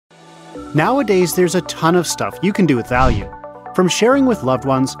Nowadays, there's a ton of stuff you can do with value. From sharing with loved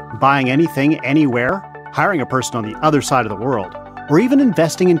ones, buying anything, anywhere, hiring a person on the other side of the world, or even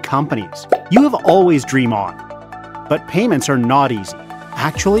investing in companies. You have always dreamed on. But payments are not easy.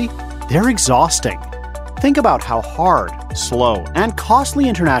 Actually, they're exhausting. Think about how hard, slow, and costly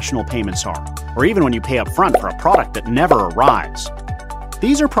international payments are, or even when you pay up front for a product that never arrives.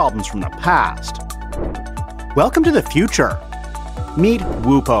 These are problems from the past. Welcome to the future. Meet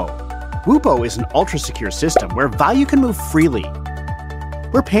Woopo. Woopo is an ultra-secure system where value can move freely,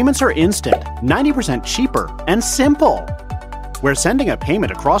 where payments are instant, 90% cheaper, and simple, where sending a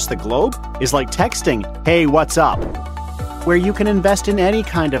payment across the globe is like texting, "Hey, what's up?" Where you can invest in any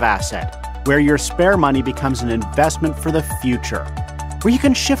kind of asset, where your spare money becomes an investment for the future, where you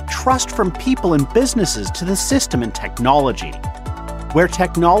can shift trust from people and businesses to the system and technology, where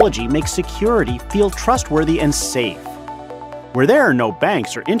technology makes security feel trustworthy and safe, where there are no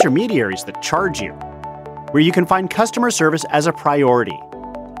banks or intermediaries that charge you, where you can find customer service as a priority.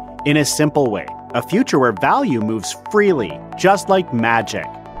 In a simple way, a future where value moves freely, just like magic,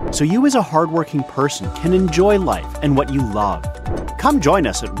 so you as a hardworking person can enjoy life and what you love. Come join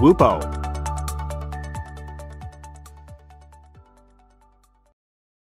us at Woopo.